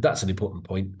 and that's an important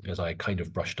point, as I kind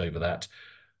of brushed over that.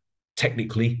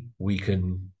 Technically, we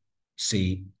can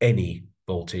see any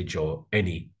voltage or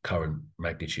any current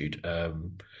magnitude.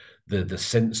 The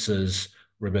sensors,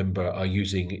 remember, are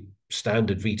using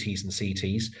standard VTs and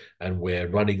CTs, and we're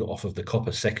running off of the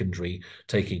copper secondary,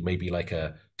 taking maybe like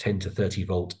a 10 to 30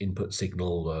 volt input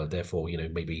signal, therefore,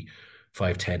 maybe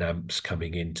 510 amps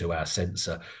coming into our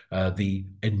sensor.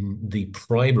 The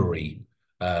primary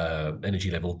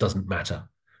energy level doesn't matter.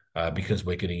 Because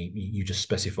you just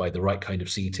specify the right kind of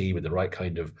CT with the right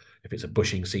kind of, if it's a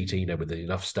bushing CT, with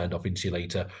enough standoff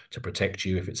insulator to protect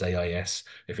you. If it's AIS,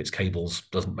 if it's cables,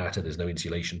 doesn't matter. There's no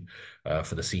insulation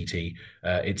for the CT.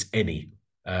 It's any.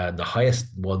 And the highest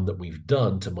one that we've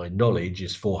done, to my knowledge,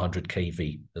 is 400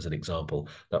 kV, as an example.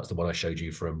 That's the one I showed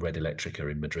you from Red Electrica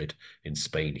in Madrid, in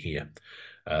Spain here.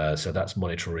 So that's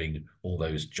monitoring all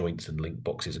those joints and link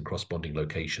boxes and cross-bonding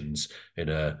locations in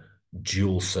a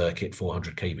dual circuit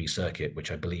 400 kV circuit,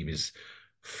 which I believe is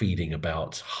feeding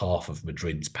about half of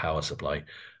Madrid's power supply.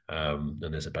 And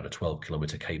there's about a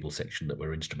 12-kilometer cable section that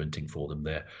we're instrumenting for them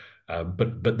there.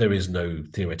 But there is no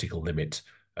theoretical limit.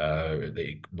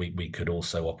 We could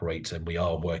also operate, and we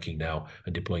are working now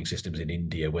and deploying systems in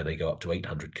India where they go up to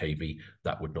 800 kV.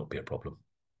 That would not be a problem.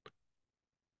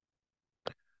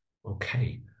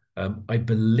 Okay. I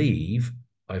believe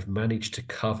I've managed to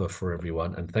cover for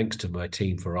everyone, and thanks to my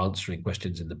team for answering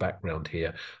questions in the background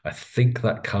here. I think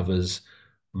that covers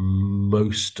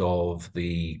most of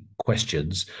the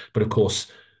questions. But of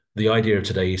course, the idea of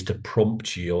today is to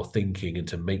prompt your thinking and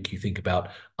to make you think about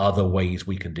other ways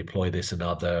we can deploy this and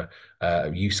other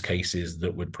use cases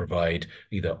that would provide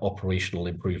either operational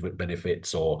improvement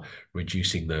benefits or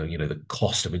reducing the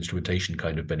cost of instrumentation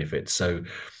kind of benefits. So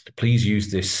please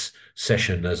use this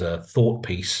session as a thought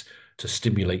piece to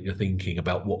stimulate your thinking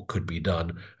about what could be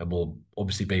done, and we'll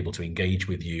obviously be able to engage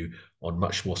with you on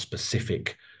much more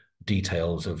specific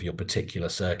details of your particular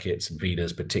circuits and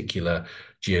VINA's particular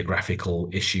geographical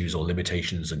issues or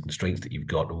limitations and constraints that you've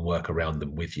got, and work around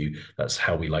them with you. That's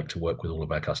how we like to work with all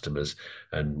of our customers,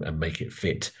 and make it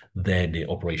fit their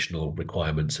operational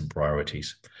requirements and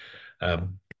priorities.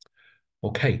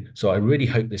 Okay, so I really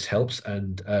hope this helps,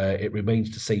 and it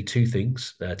remains to say two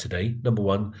things today. Number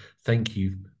one, thank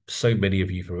you, so many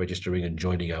of you, for registering and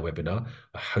joining our webinar.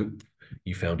 I hope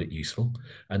you found it useful.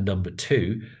 And number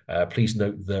two, please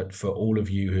note that for all of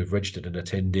you who have registered and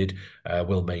attended,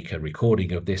 we'll make a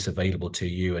recording of this available to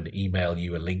you and email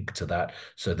you a link to that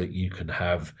so that you can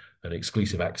have an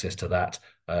exclusive access to that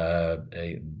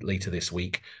later this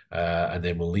week. And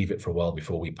then we'll leave it for a while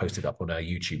before we post it up on our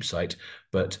YouTube site.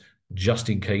 But just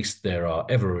in case there are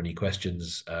ever any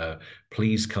questions,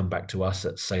 please come back to us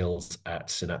at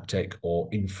sales@Synaptec or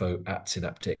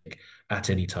info@Synaptec at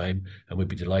any time, and we'd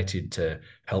be delighted to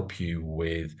help you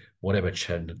with whatever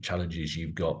challenges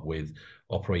you've got with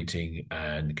operating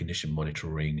and condition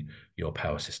monitoring your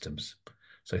power systems.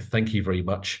 So thank you very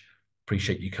much.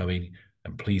 Appreciate you coming,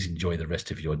 and please enjoy the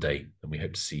rest of your day, and we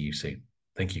hope to see you soon.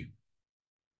 Thank you.